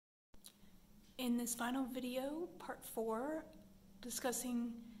In this final video, part 4,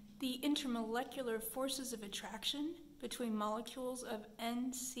 discussing the intermolecular forces of attraction between molecules of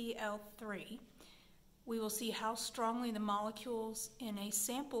NCl3, we will see how strongly the molecules in a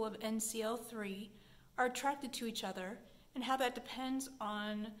sample of NCl3 are attracted to each other and how that depends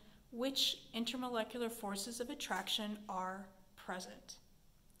on which intermolecular forces of attraction are present.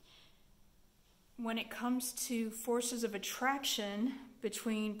 When it comes to forces of attraction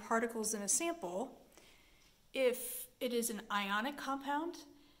between particles in a sample, if it is an ionic compound,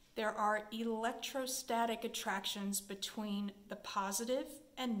 there are electrostatic attractions between the positive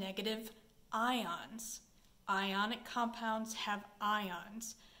and negative ions. Ionic compounds have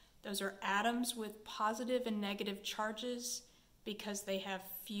ions. Those are atoms with positive and negative charges because they have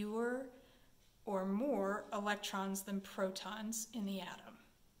fewer or more electrons than protons in the atom.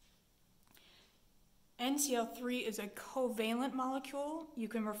 NCl3 is a covalent molecule. You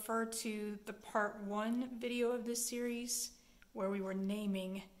can refer to the part 1 video of this series where we were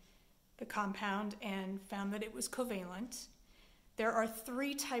naming the compound and found that it was covalent. There are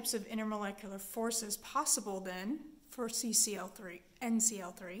 3 types of intermolecular forces possible then for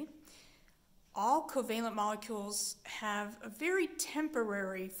NCl3. All covalent molecules have a very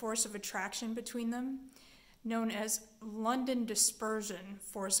temporary force of attraction between them, known as London dispersion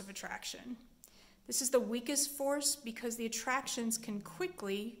force of attraction. This is the weakest force because the attractions can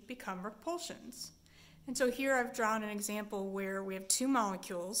quickly become repulsions. And so here I've drawn an example where we have 2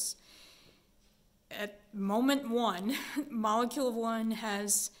 molecules. At moment 1, molecule 1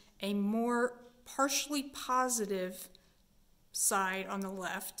 has a more partially positive side on the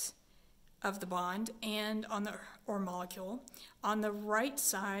left of the bond and molecule. On the right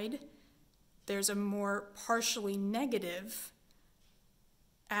side, there's a more partially negative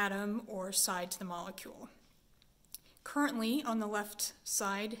atom or side to the molecule. Currently, on the left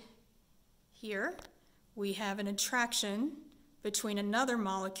side here, we have an attraction between another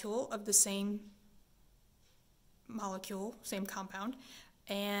molecule of the same compound,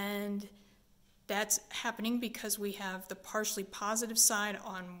 and that's happening because we have the partially positive side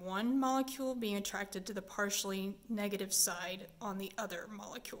on one molecule being attracted to the partially negative side on the other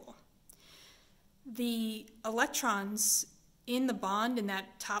molecule. The electrons in the bond in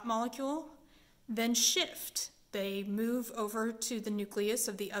that top molecule then shift. They move over to the nucleus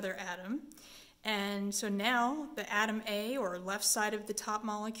of the other atom, and so now the atom A, or left side of the top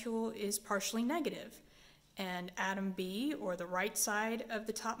molecule, is partially negative, and atom B, or the right side of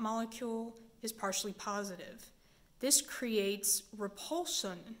the top molecule, is partially positive. This creates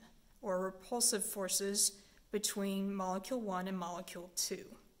repulsion or repulsive forces between molecule 1 and molecule 2.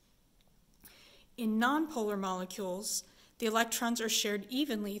 In nonpolar molecules, the electrons are shared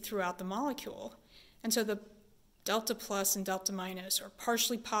evenly throughout the molecule, and so the delta plus and delta minus, or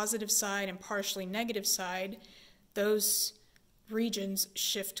partially positive side and partially negative side, those regions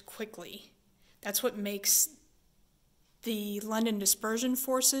shift quickly. That's what makes the London dispersion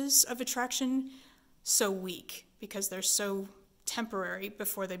forces of attraction so weak, because they're so temporary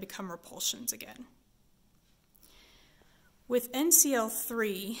before they become repulsions again. With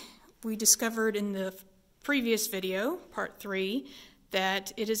NCl3, we discovered in the previous video, part 3,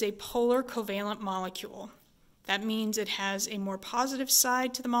 that it is a polar covalent molecule. That means it has a more positive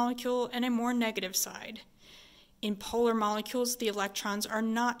side to the molecule and a more negative side. In polar molecules, the electrons are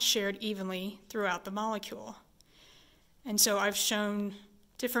not shared evenly throughout the molecule. And so I've shown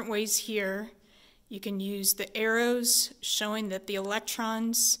different ways here. You can use the arrows showing that the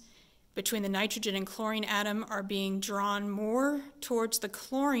electrons between the nitrogen and chlorine atom are being drawn more towards the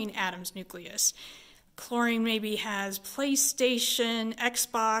chlorine atom's nucleus. Chlorine maybe has PlayStation,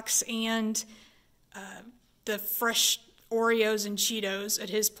 Xbox, and the fresh Oreos and Cheetos at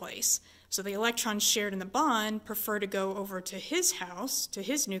his place. So the electrons shared in the bond prefer to go over to his house, to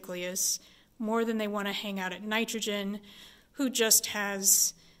his nucleus, more than they want to hang out at nitrogen, who just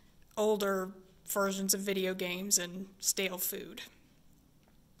has older versions of video games and stale food.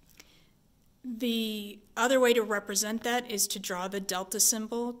 The other way to represent that is to draw the delta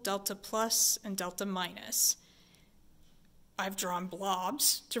symbol, delta plus and delta minus. I've drawn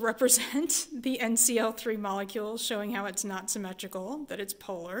blobs to represent the NCl3 molecule, showing how it's not symmetrical, that it's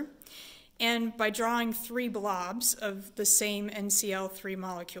polar. And by drawing 3 blobs of the same NCl3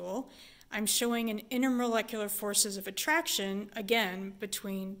 molecule, I'm showing an intermolecular forces of attraction, again,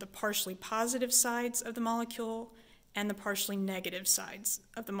 between the partially positive sides of the molecule and the partially negative sides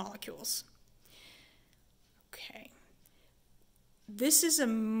of the molecules. Okay. This is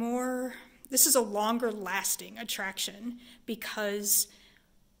a longer lasting attraction because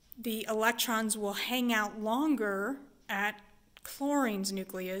the electrons will hang out longer at chlorine's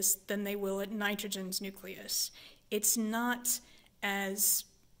nucleus than they will at nitrogen's nucleus. It's not as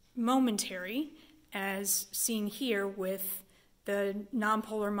momentary as seen here with the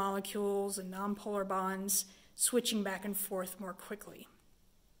nonpolar molecules and nonpolar bonds switching back and forth more quickly.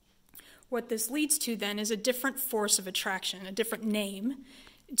 What this leads to then is a different force of attraction, a different name.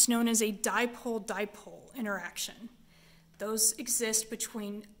 It's known as a dipole-dipole interaction. Those exist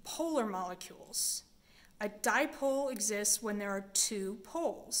between polar molecules. A dipole exists when there are two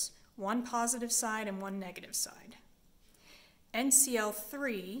poles, one positive side and one negative side.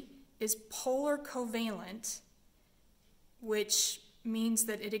 NCl3 is polar covalent, which means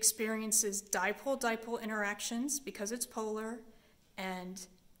that it experiences dipole-dipole interactions because it's polar and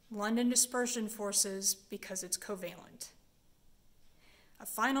London dispersion forces because it's covalent. A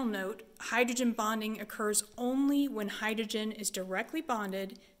final note, hydrogen bonding occurs only when hydrogen is directly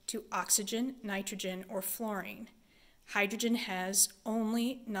bonded to oxygen, nitrogen, or fluorine. Hydrogen has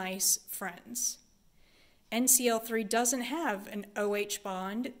only nice friends. NCl3 doesn't have an OH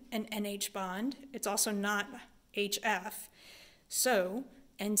bond, an NH bond. It's also not HF. So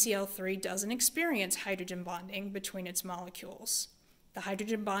NCl3 doesn't experience hydrogen bonding between its molecules. The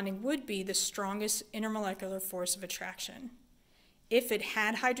hydrogen bonding would be the strongest intermolecular force of attraction. If it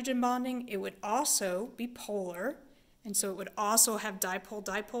had hydrogen bonding, it would also be polar, and so it would also have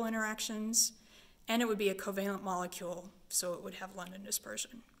dipole-dipole interactions, and it would be a covalent molecule, so it would have London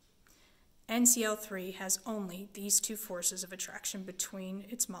dispersion. NCl3 has only these two forces of attraction between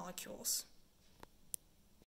its molecules.